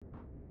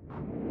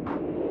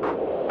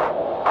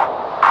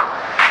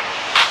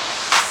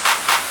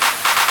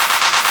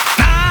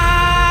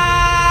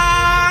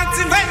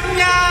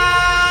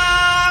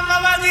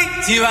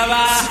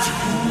Baba.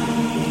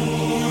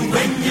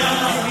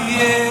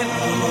 Yeah.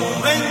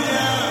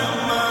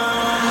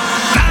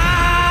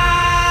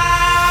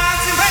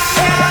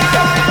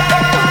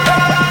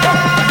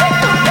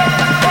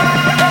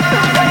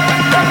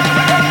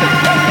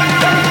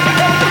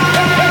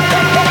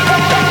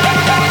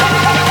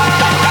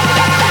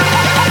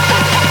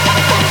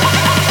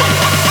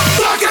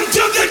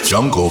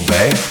 Jungle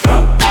Bay.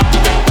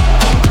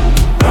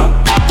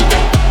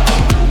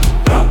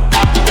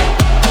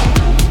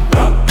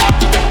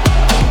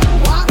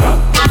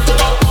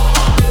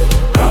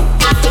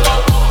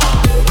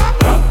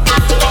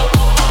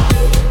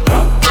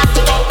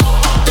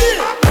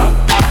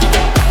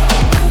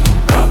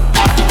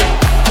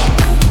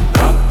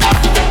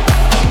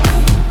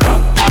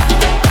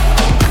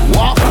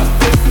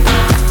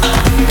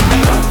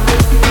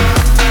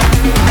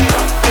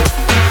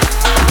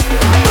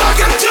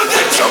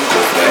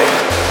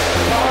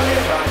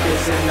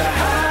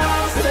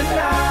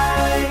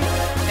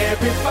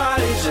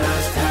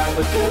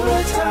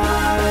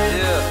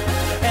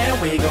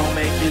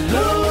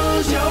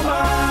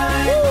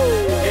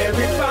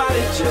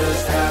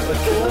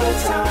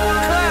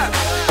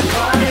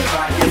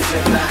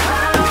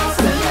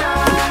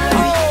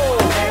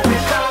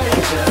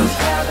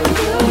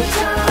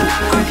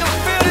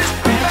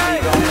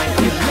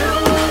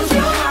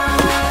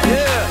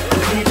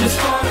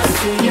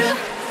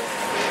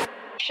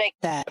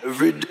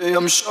 Every day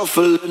I'm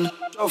shuffling,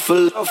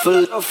 shuffle,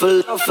 shuffle,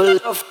 shuffle, shuffle,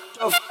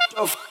 shuffle,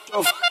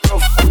 shuffle,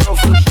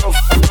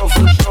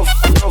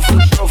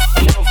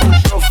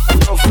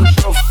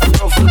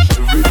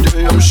 every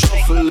day I'm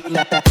shuffling,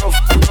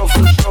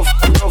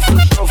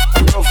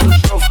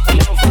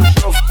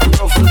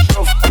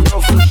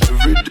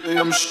 every day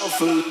I'm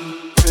shuffling.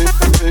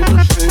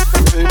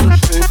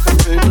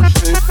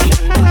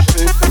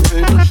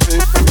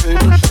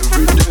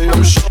 Every day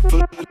I'm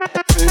shuffling.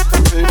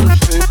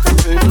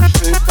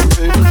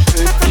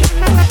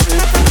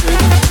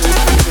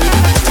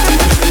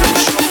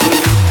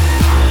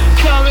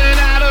 Coming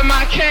out of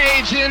my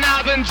cage and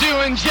I've been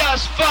doing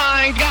just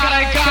fine.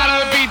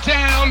 Gotta be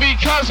down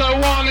because I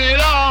want it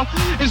all.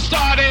 It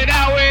started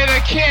out with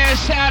a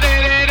kiss. How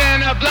did it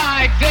end up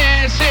like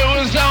this? It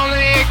was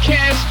only a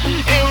kiss.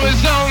 It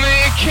was only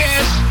a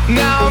kiss.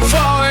 Now I'm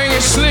falling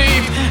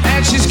asleep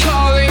and she's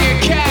calling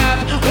a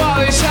cab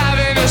while he's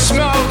having a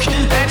smoke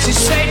and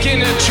she's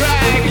taking a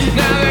drag.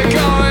 Now they're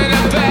going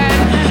to bed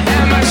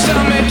and my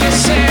stomach is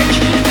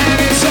sick and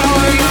it's all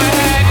in my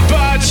head,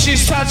 but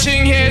she's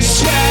touching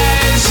his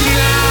chest.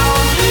 Now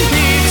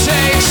he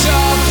takes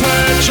off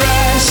her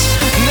dress.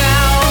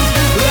 Now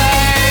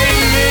let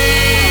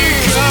me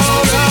go,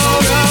 go,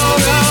 go,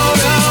 go,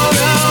 go,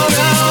 go,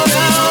 go, go,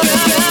 go.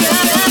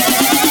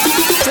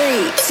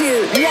 3,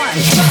 2, 1.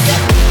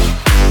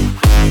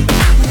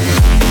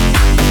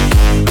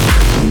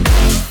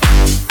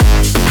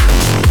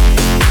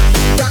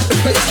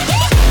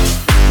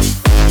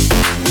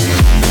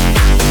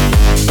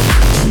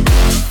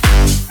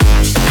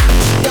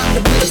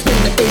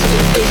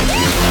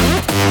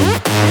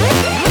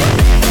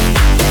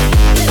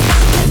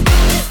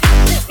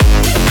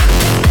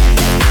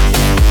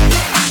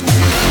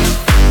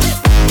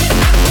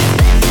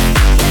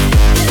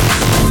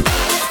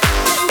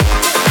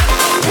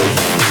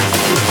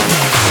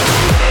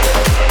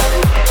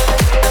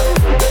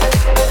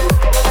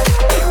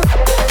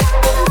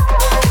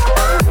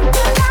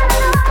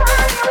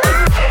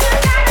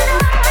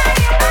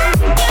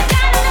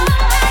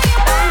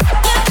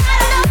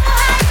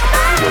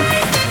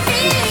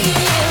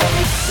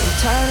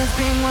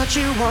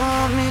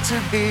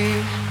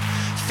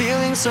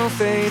 So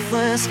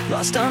faithless,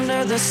 lost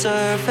under the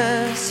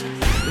surface.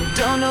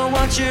 Don't know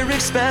what you're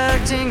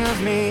expecting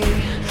of me.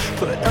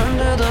 Put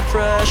under the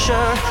pressure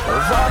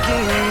of walking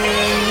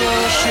in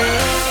your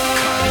shoes.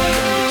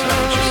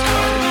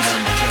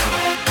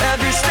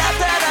 Every step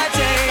that I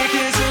take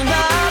is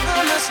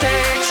another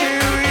mistake to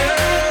you.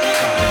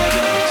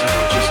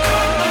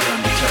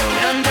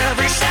 And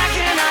every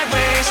second I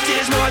waste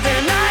is more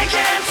than I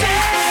can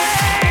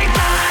take.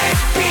 I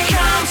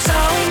become so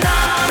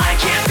numb, I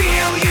can't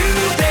feel you.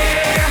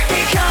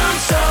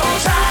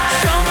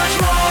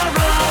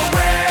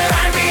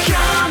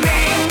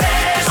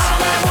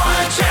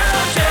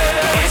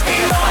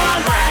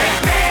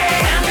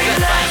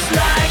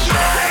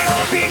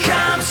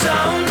 Because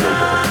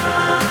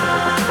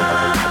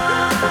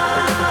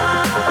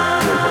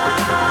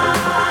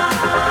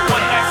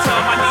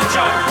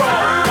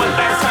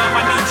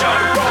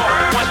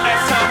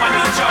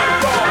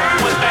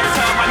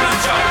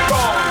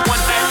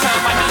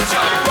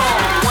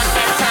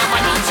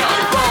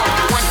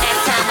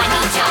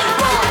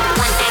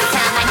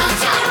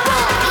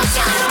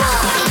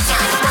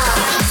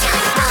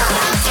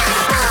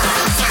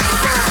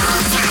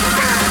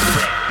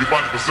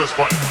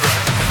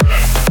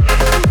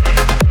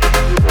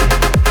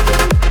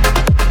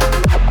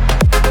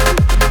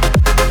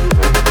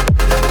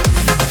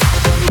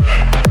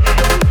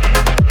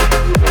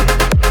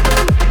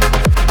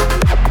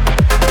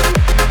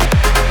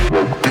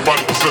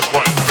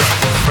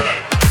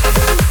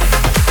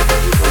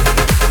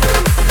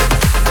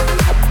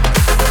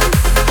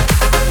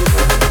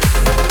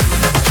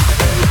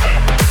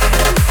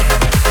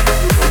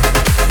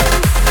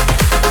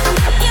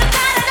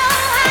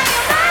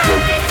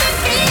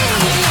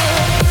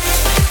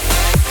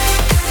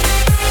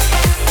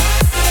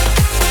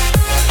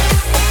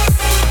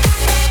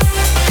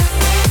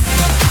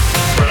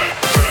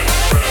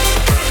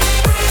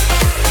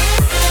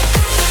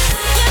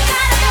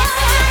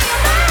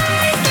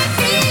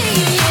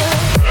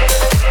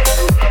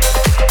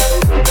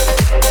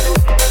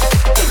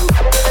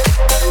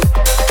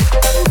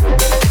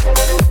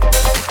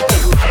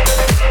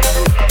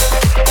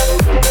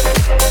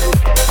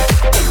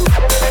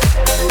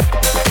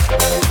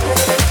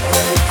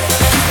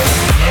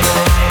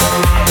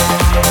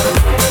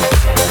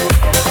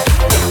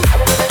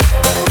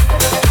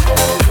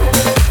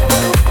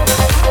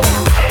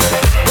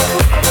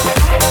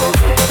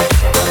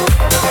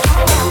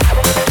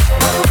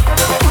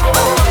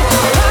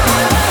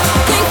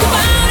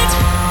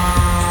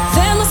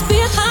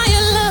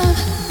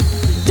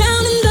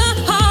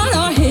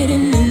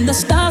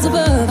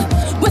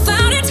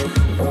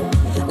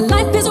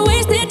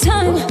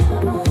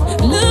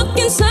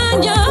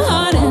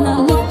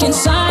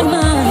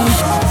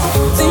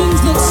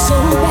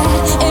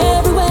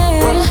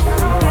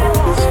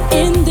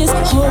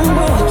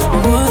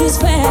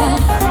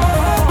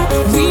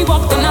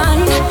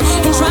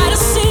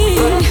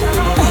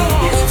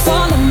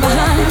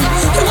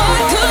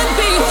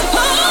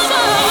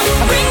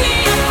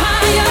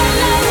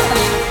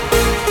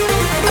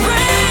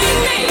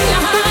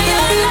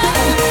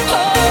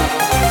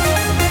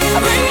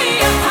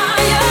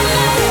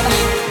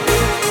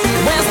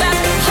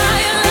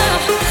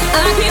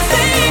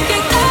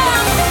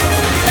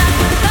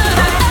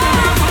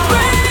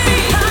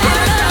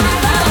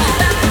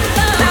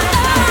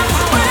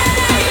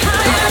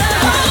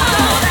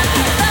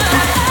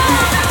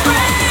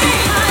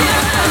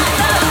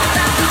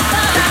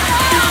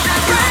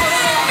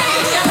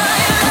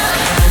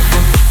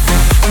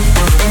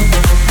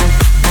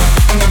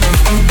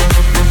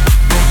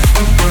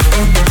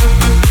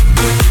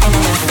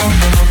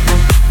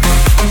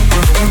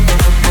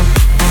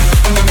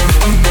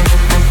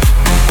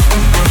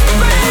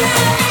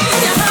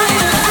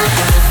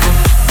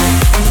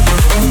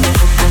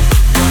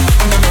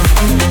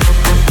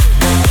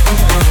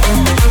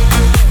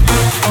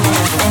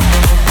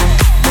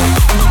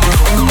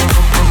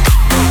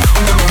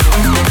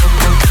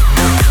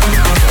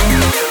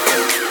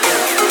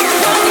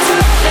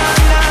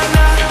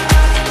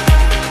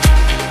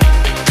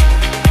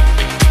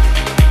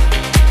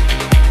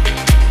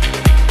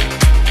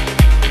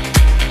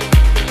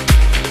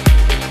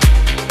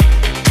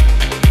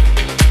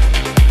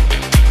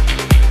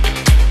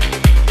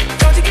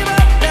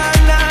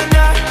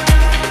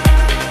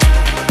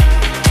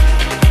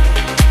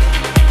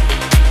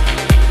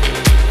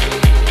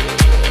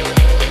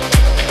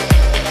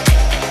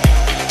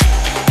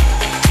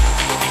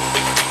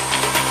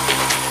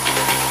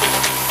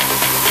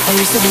I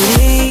used to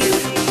believe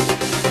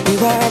we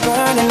were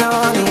burning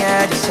on the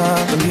edge of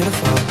something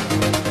beautiful,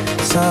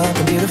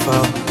 something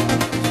beautiful.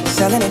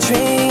 Selling a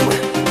dream,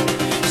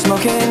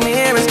 smoking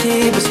mirrors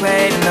keep us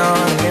waiting on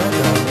a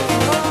miracle,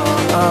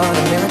 on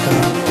a miracle.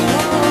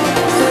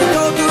 So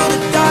go through the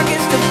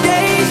darkest of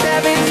days,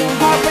 having to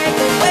heartbreak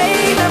away.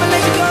 Never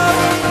let you go,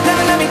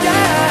 never let me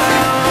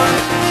down.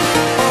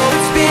 Oh,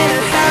 it's been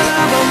a hell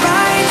of a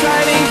ride,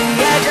 driving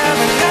the edge of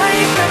a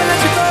knife. Never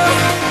let you go,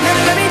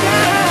 never let me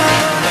down.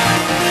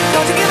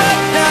 Don't you give up,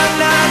 nah,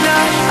 nah,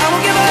 nah. I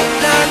won't give up,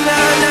 nah,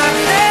 nah, nah.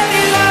 Let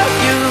me love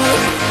you,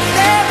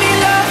 let me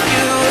love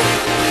you.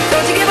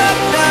 Don't you give up,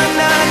 nah,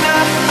 nah,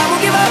 nah. I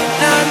won't give up,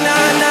 nah,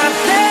 nah, nah.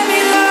 Let me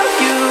love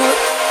you.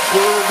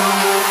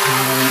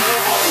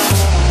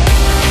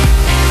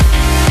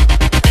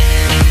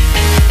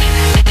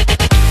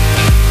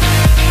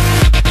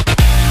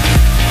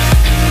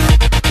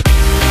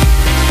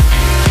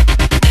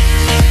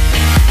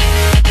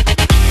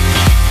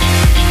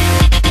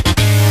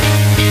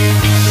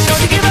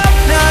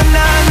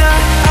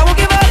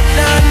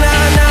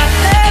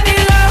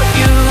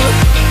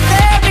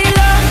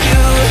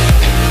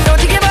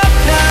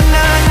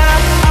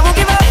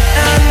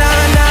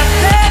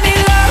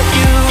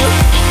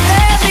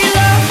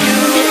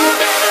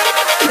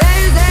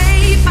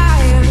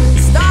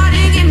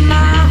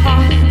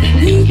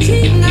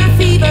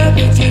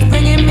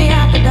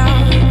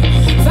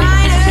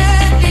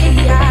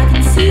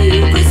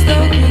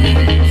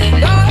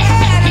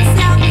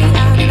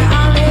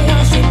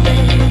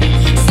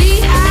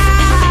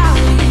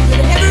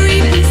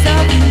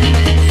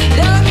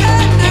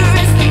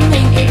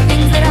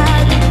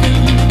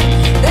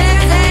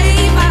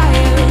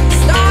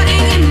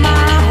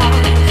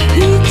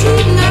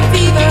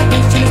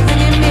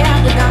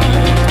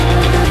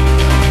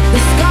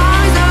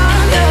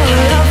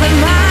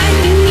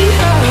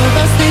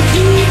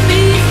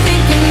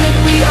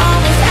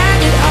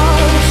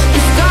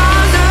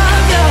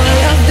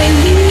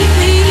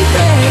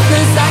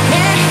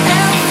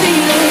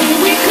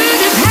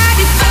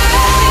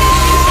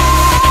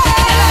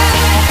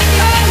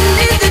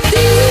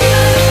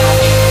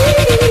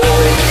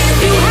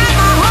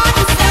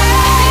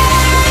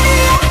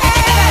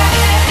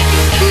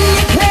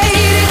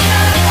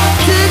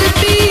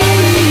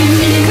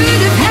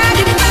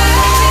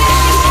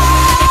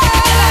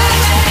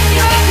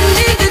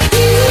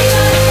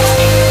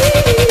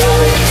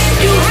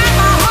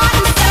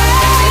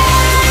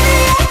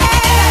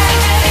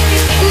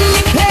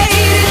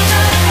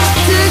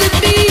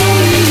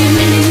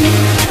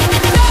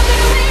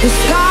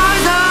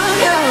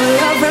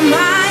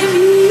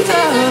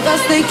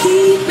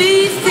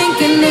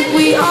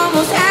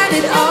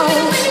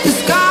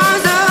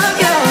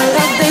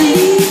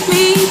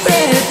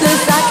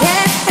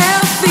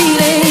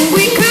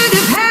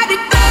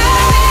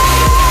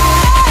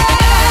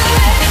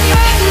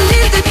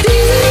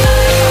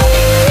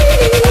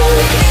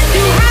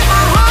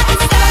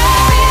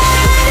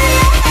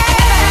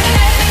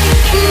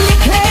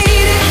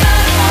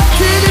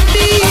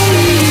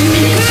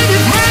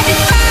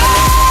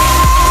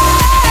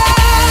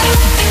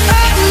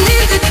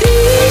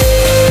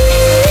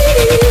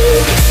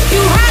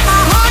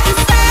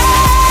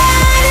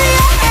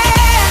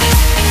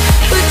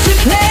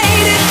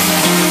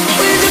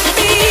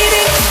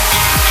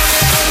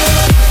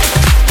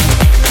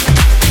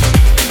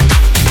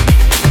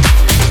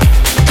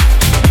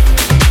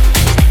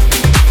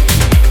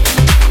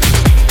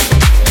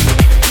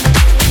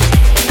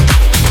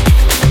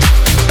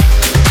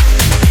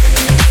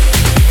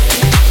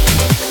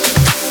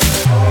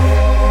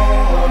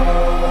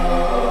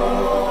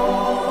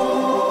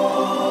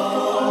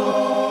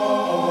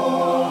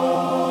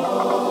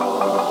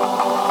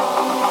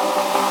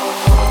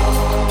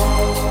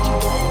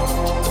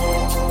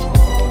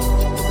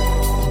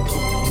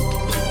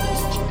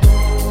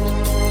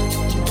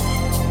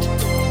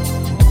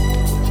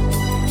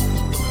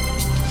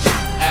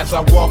 As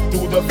I walk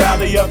through the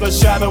valley of the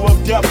shadow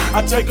of death,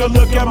 I take a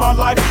look at my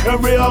life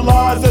and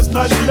realize there's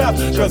nothing left.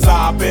 Cause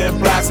I've been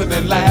blasting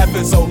and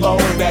laughing so long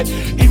that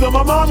even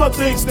my mama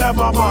thinks that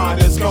my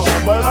mind is gone.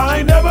 But I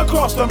ain't never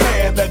crossed a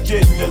man that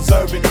didn't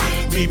deserve it.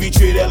 Me be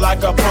treated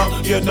like a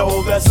punk, you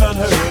know that's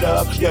unheard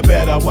of. You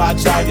better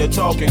watch how you're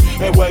talking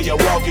and where you're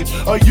walking,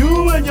 or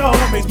you and your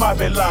homies might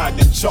be lying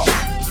to chalk.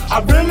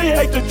 I really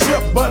hate the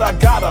trip, but I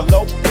gotta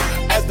low.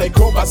 As they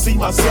croak, I see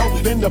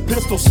myself in the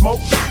pistol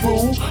smoke.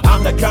 Fool,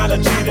 I'm the kind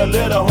of G the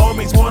little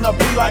homies wanna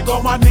be like,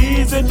 on my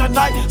knees in the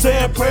night,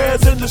 saying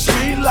prayers in the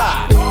street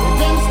light. We've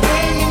been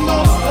spending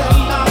most of their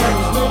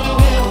lives living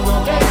in the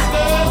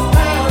gangster's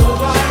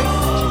paradise.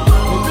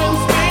 We've been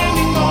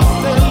spending most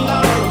of their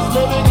lives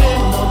living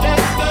in the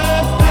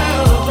gangster's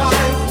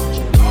paradise.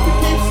 We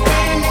keep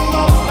spending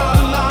most of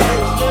our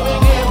lives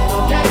living in the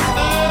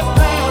gangster's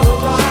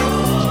paradise.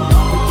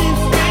 We keep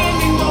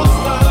spending most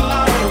of our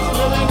lives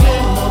living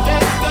in the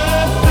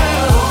gangster's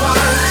paradise.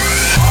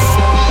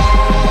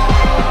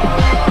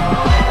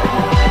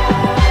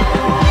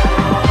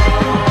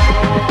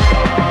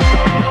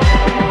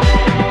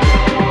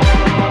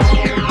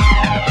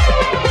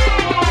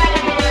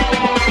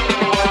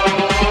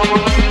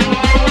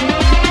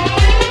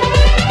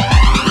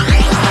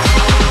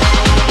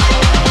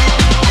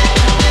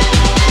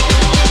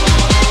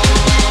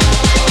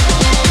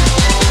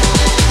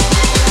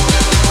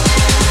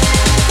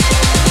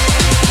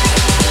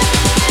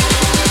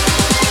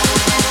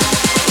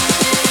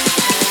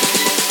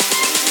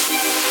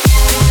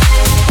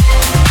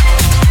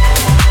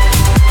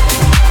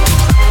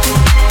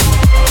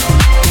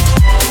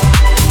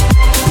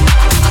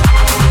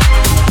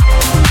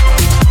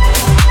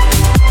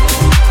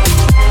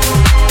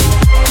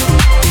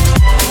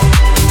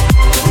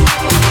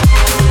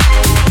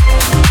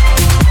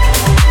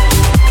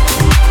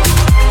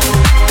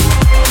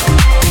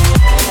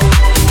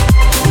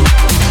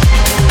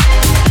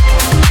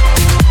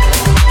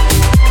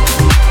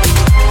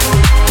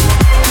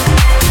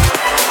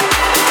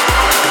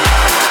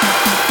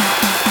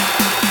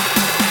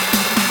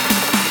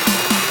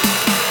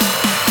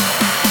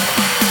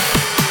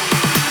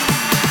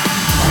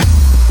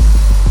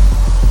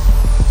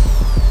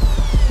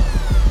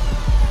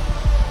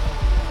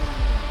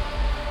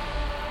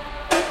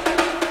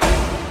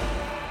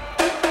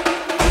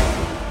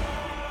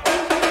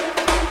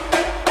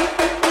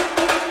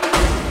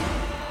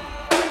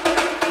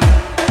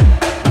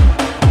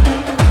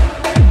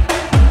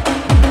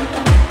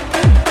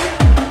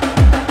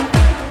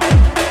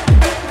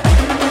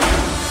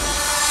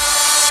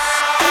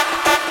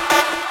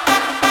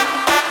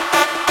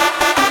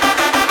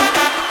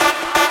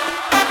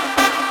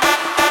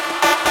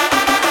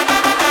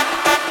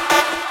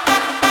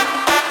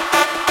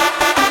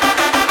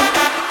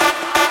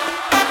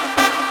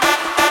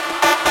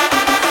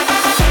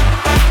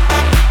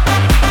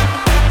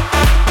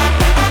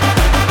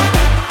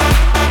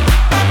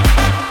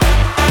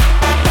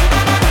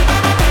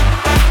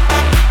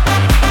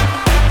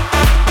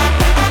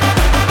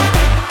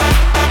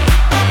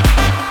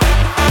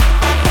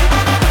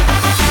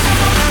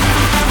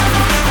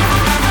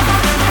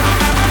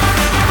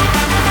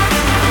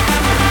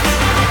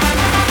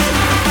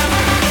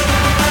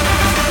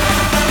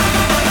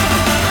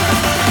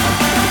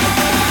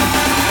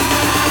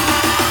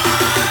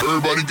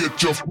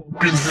 Put your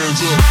fucking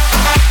hands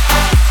up.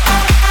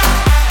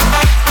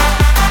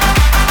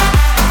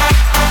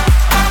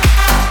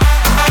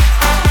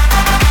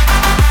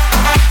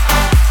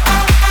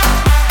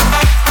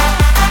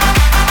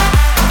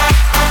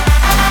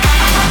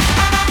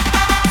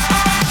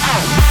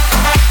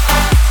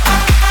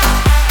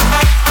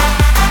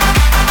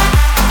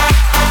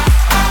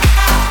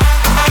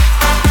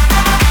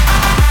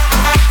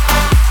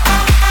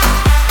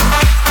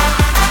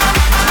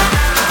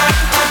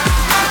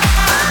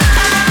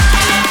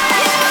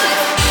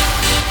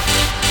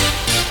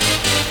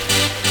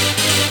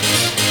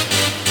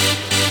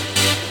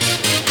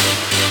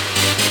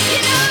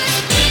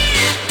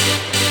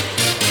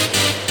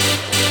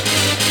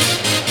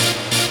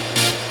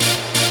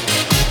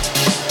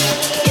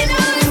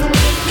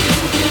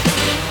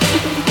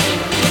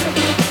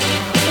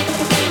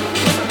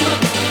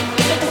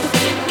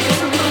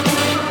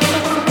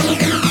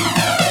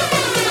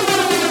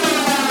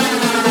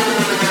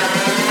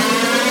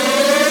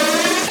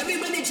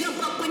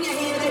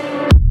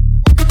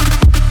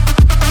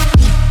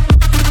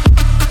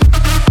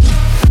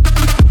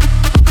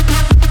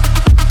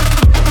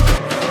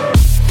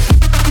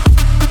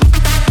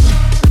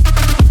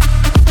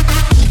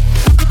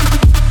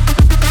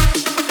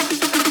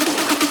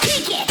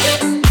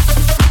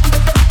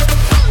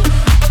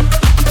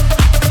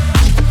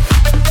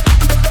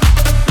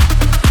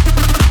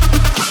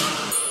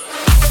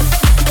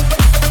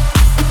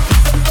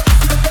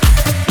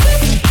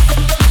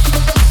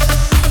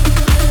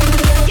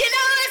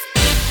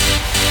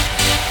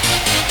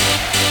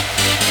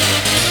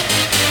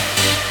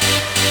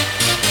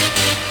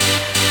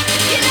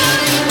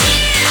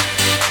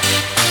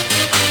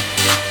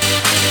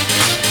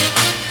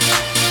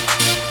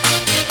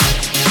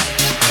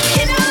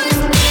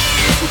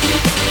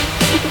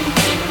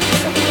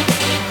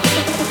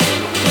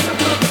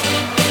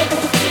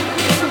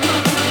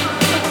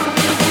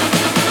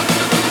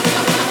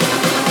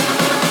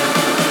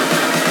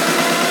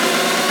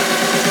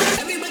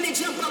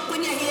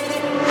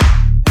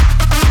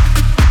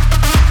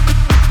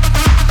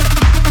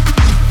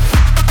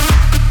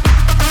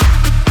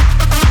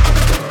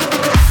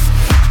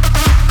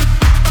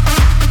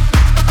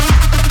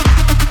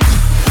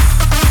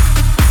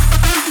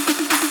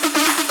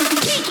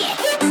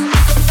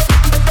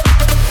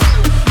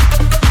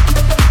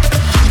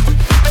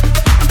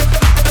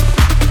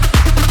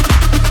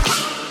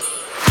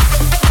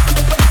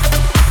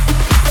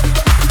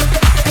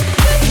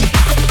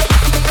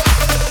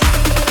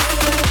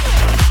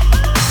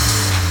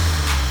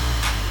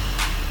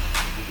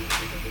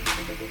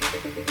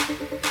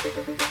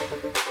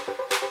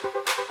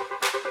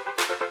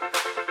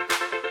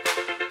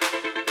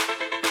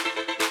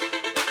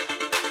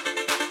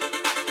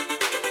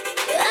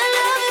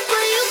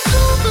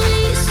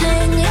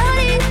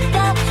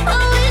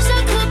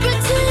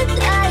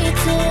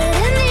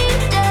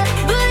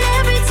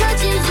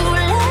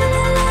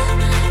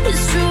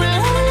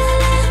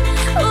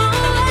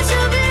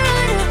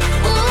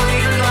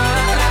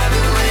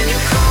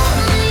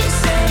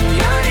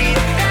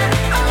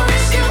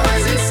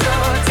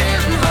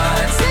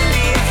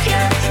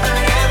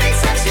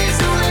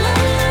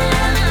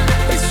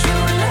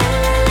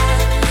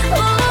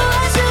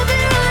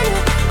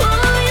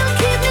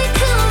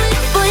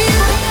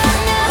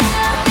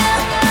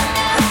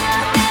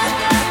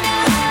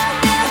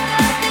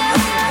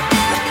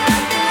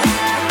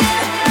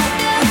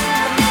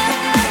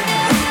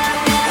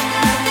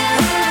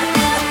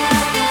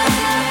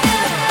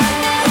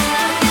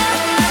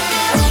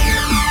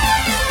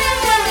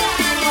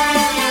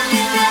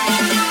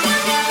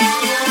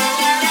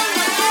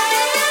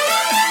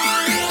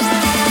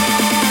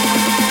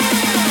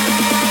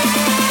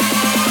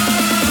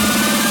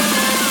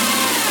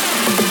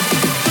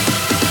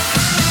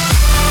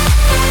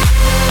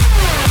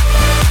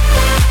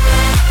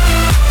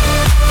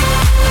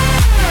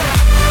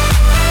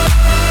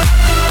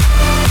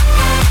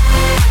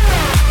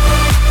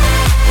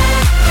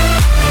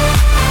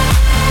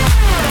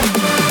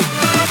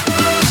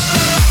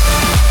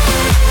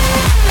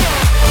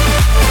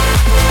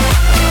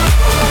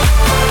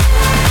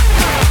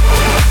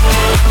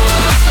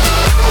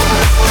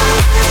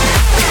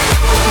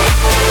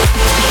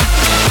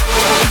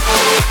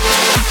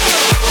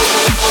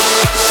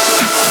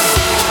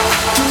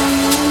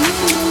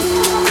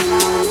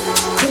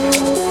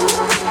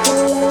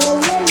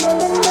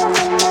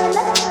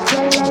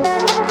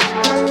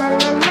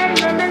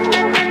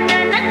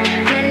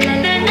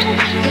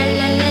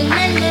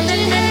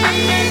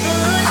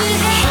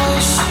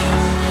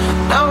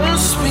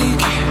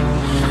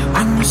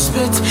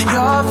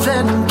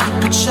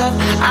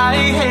 I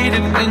hate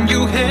it when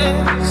you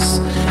hiss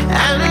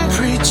and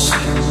preach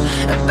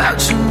about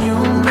your new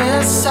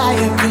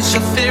messiah, 'cause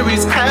your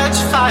theories catch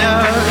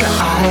fire.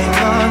 I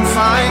can't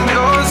find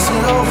your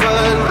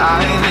silver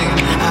lining.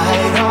 I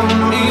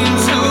don't mean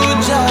to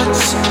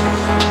judge,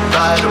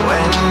 but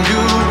when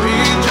you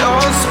read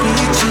your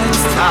speech,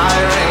 it's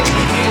tiring.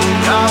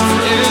 Enough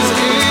is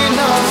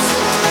enough.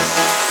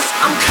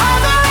 I'm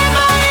covering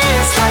my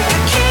ears like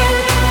a kid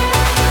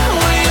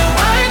when you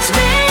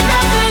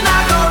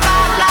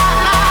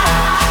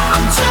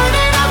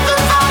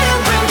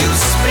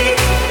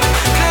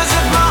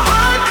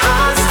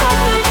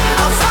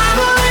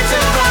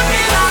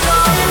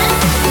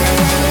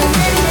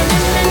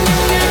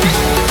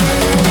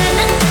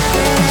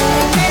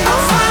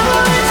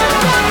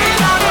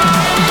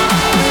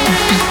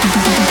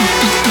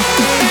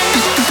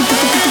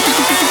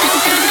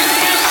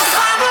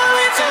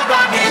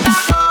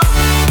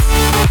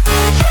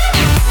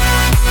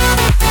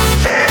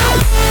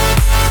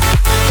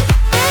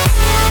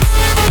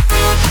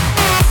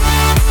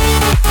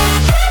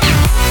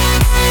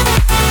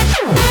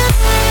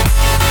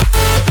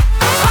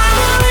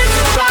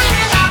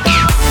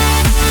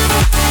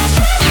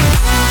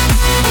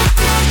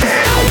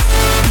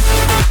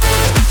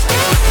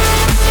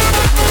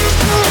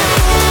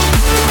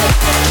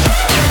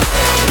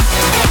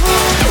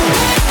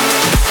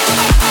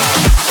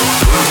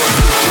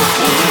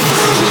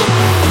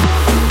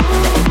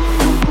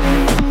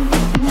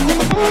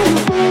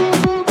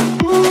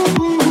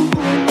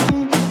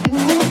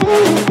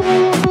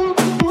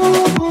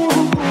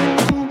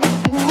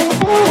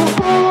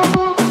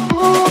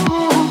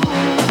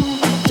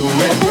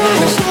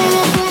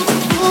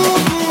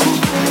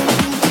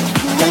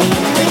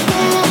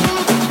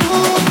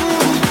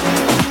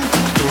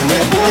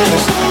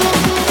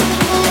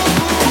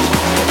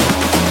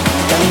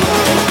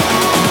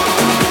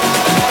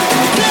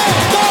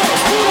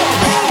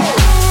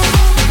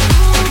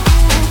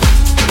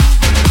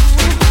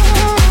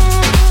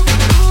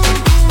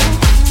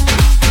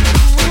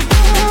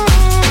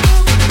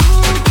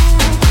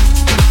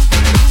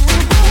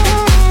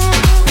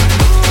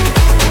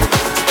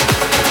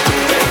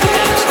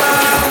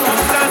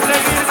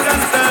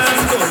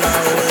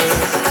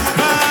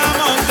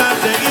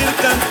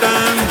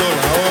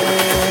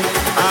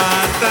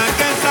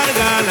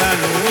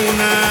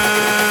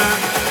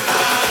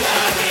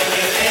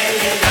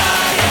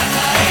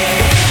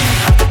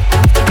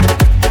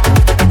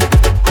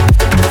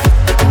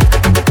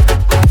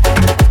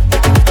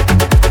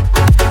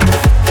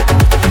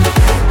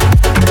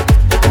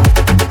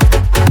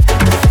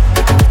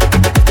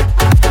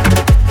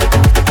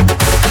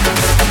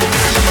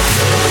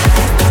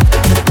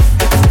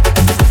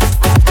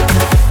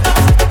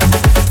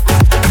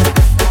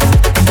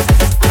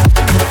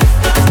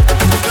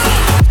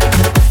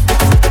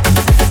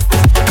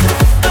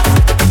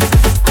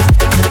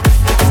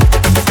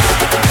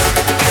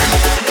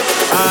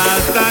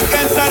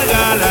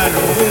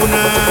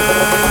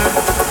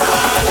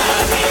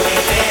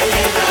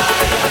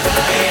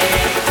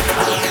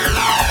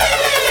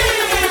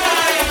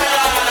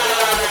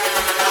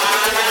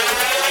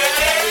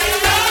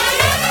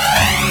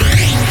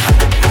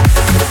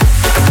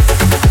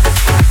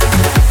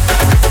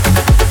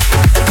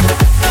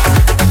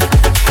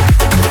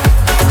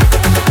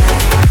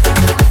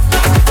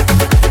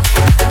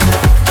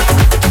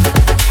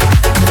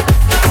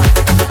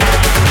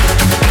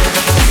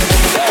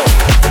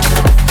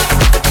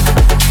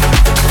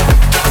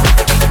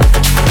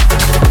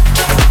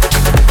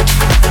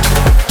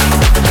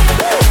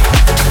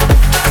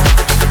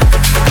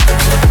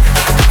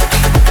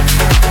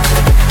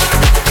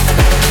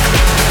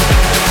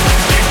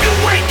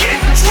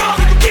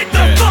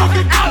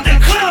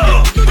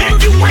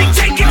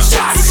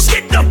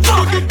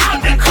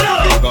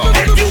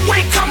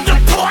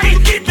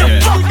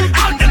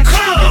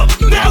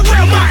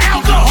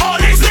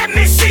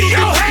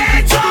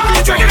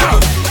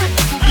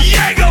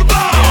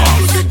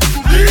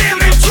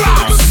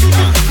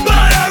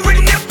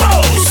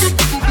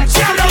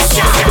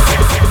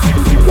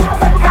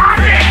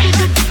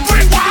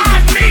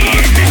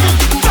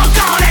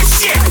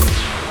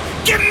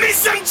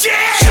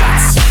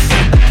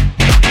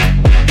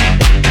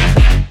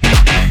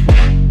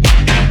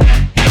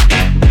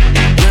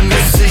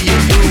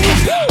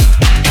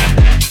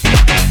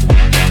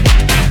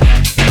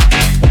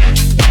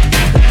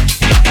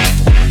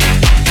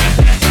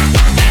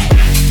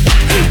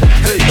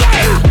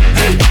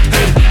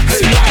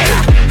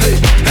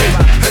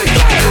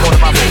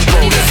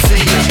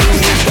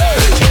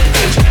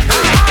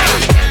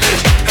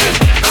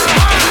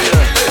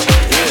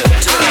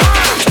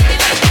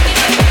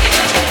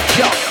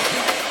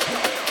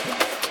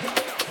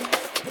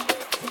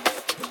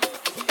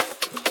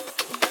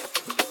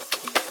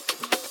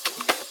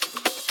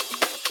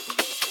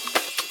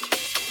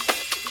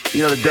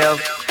You know the deal.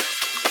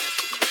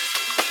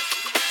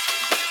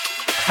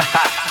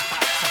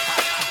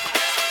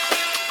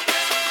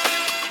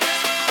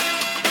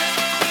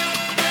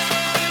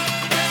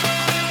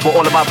 For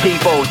all of my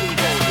people.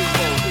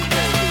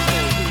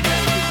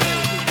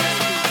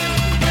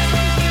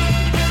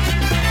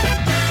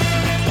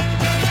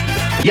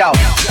 Yo.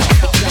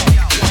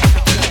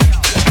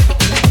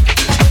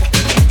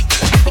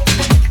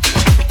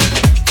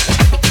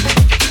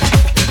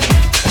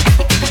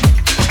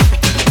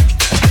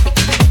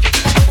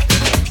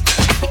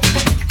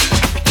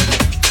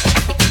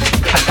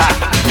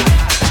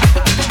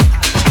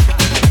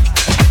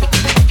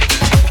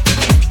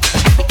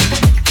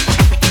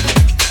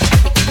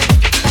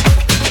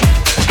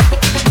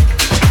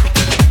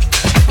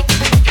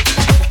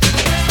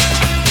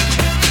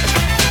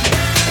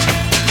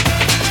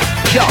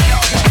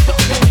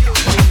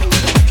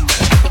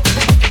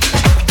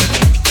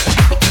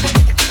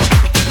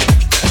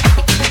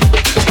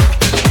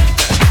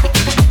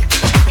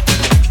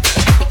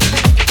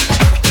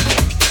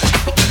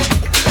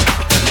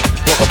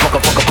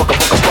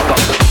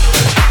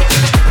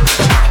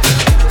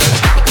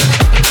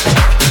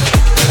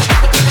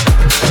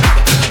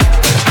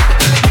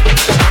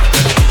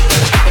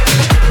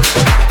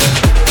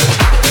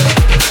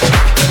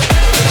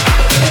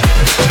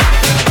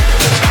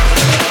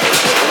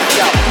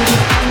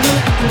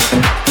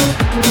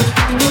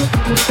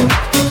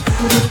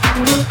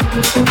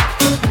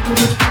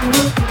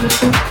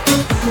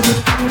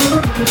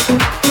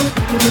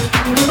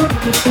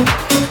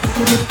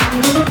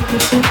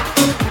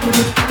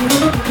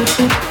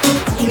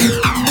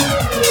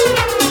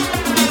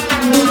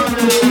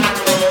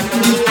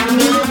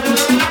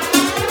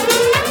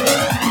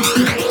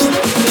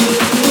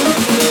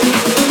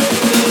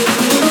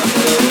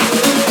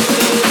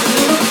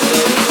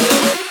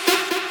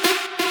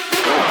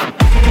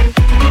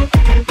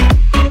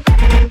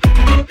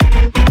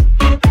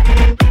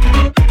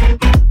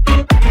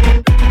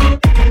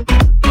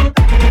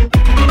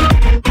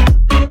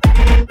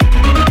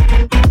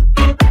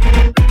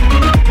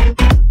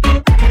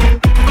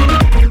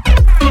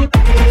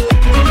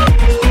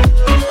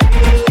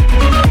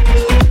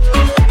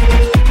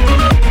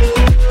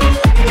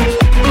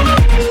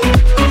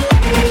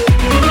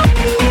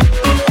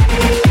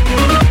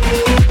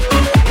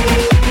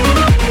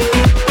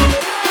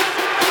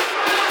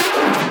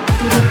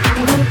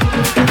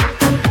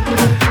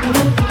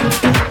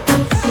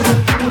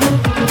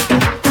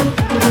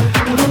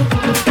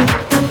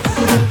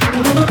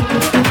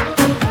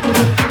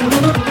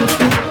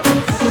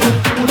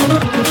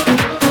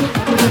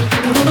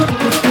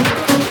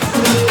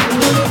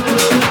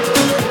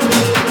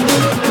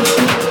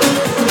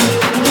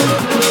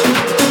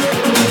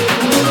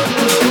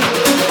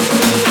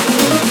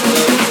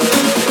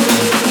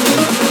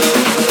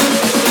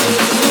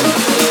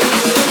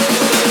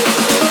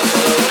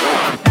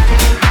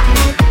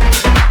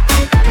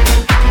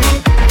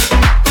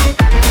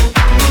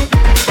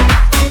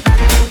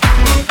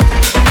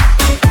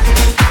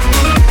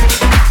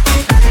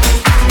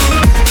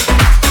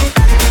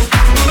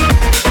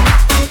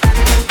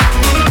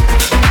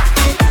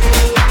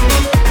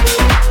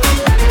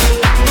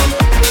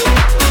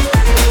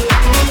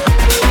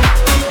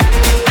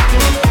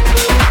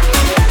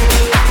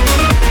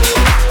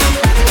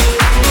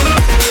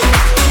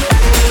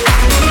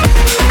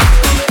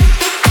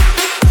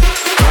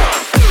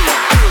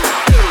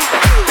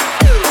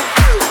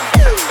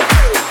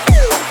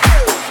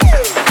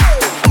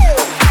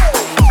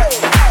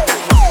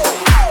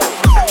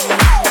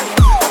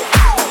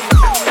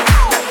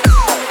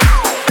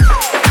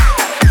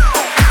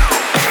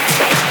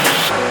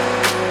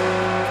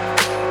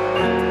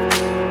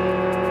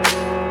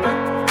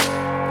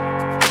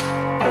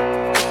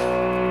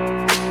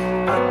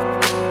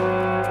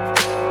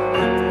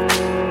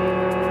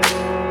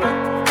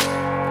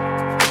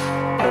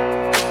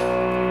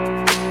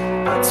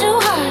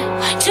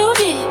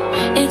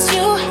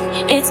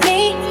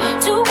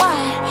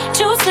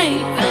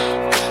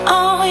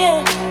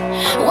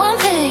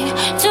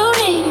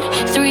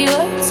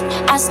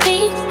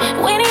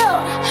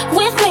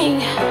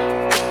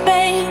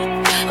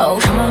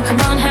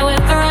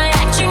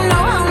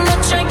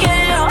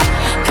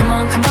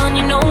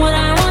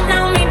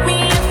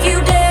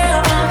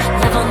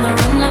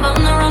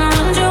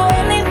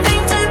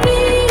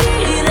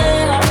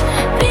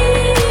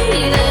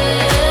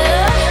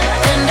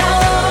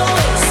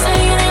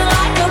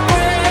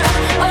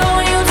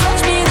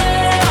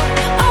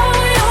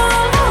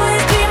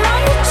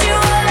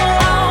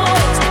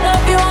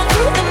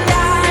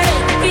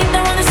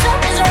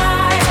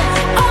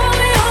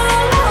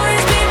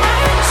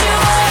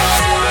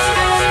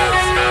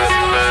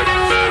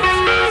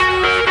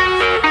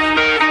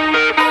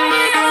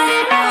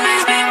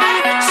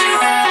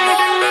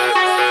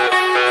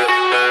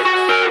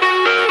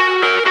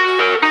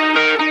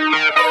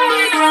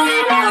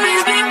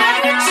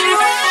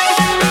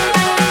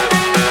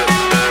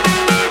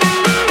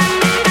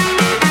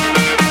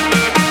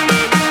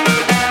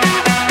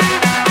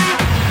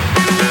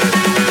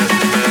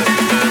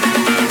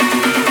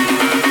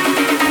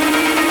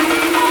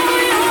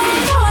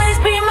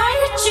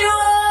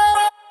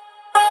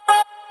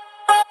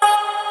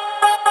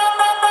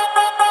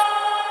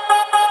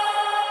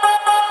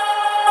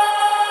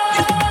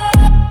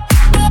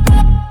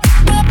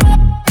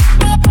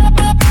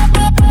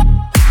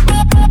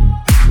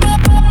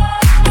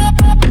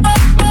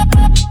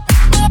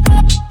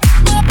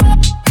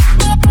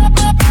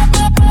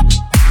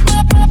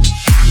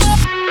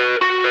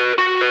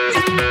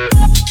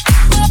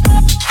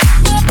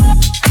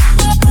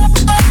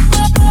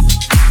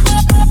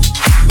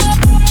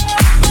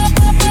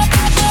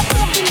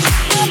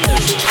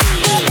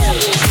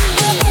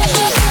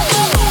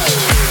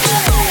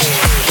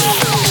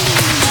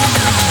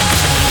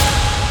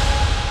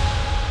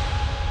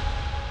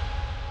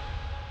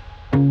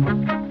 I'm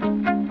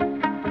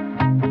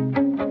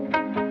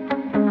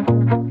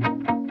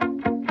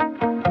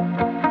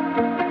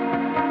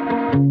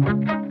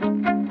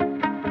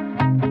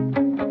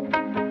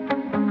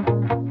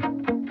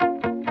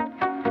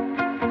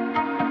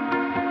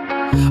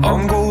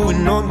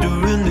going under,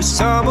 and this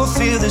time I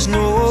feel there's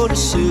no one to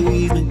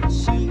save me.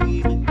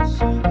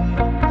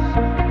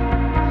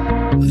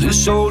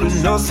 This all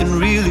and nothing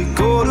really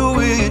got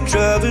away,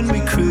 driving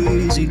me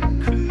crazy.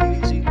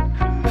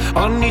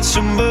 I need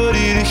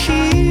somebody to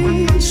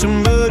hear,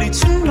 somebody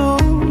to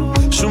know,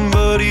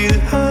 somebody to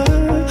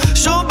have,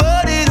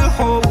 somebody to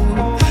hold.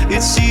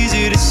 It's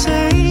easy to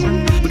say,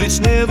 but it's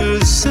never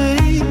the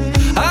same.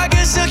 I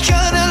guess I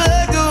kinda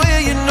like the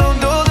way you know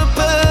the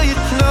pain.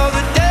 Now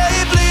the day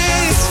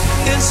bleeds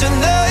into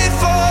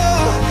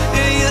nightfall,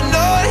 and you're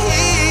not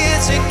here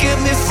to get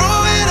me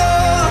through it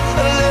all. I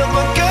let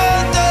my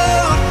guard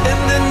down, and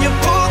then you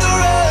pull the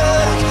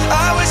rug.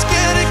 I was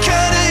getting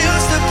kinda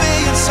used to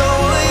being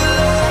someone you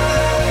love.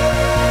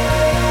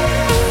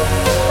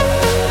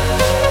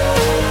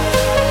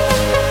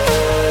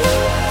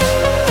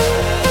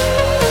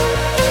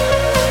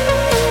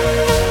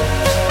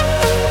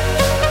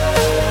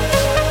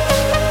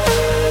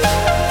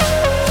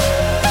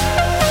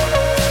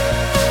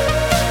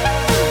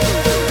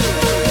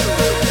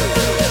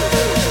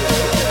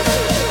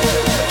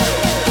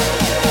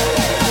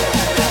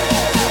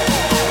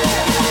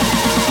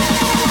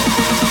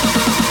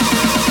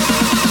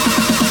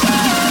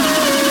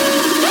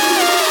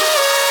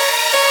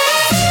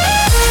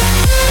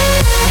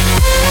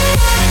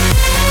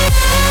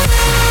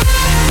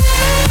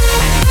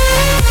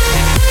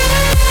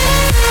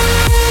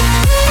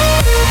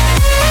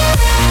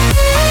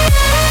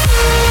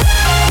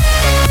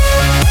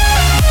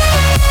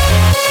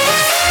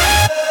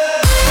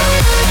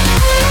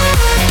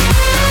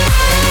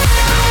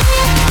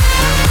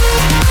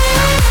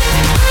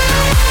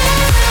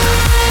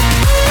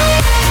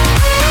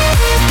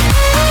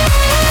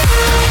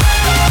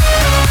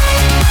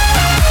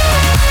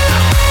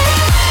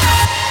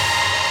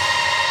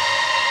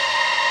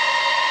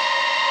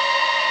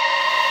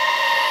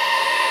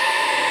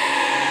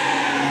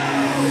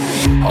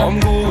 I'm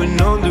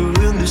going under,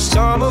 and this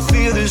time I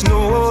feel there's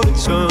no one to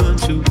turn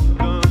to.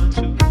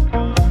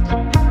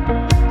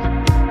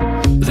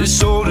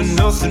 This all and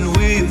nothing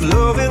way of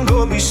loving,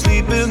 gonna be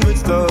sleeping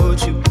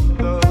without you.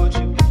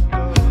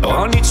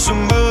 I need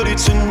somebody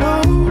to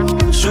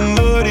know,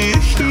 somebody to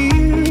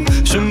hear,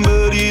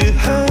 somebody to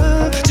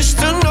have, just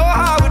to know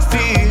how it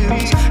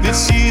feels.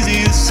 It's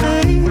easy to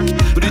say,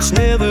 but it's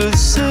never the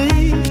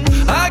same.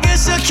 I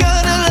guess I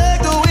kinda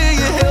like the way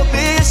you help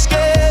me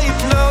escape.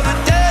 Now the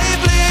day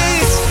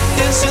bleeds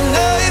into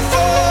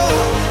nightfall,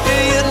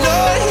 and you're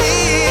not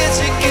here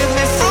to get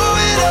me through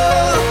it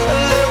all. I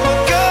let my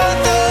guard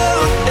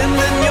down, and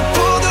then you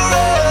pull the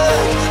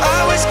rug. I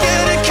was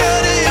getting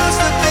kinda used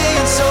to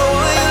being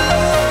someone you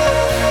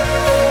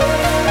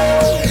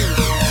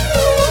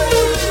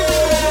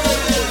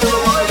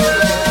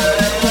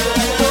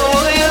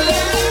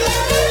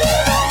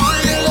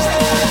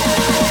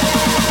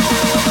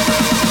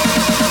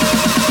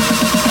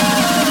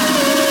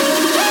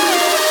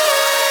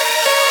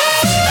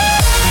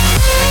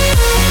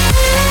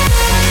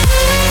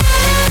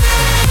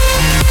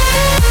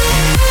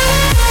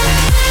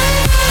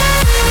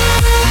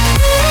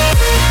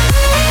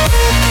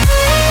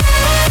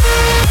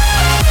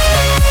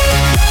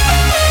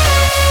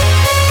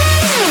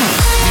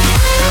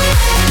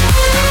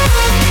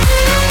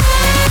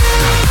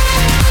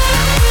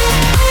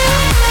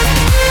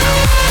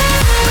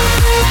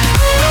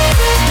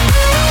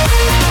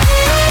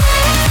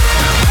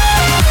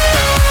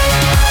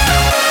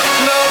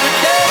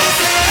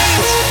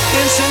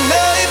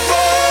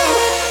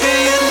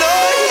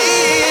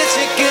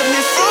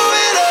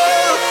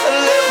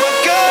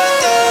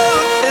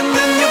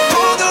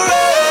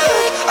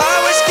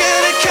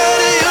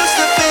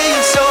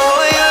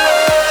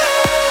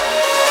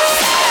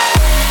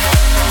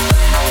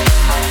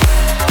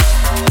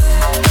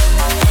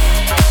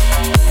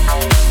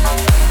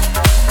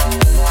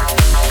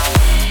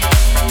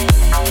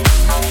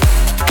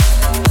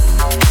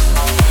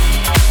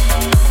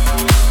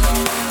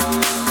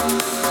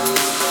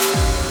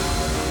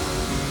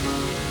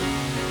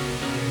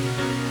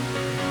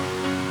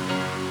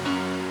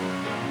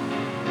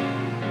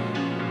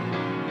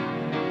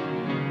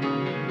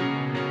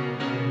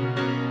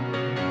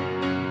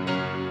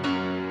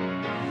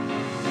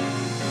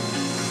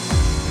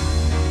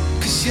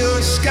Cause you're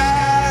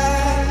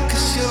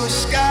a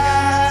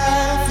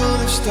sky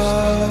full of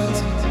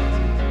stars.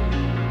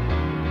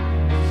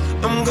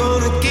 I'm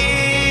gonna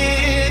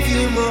give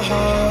you my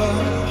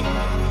heart.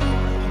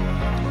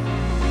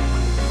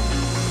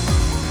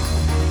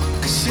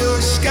 Cause you're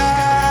a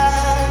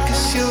sky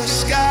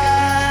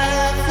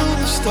full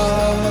of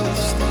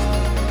stars.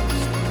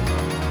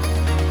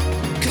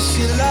 Cause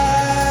you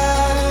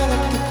light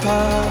up the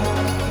path.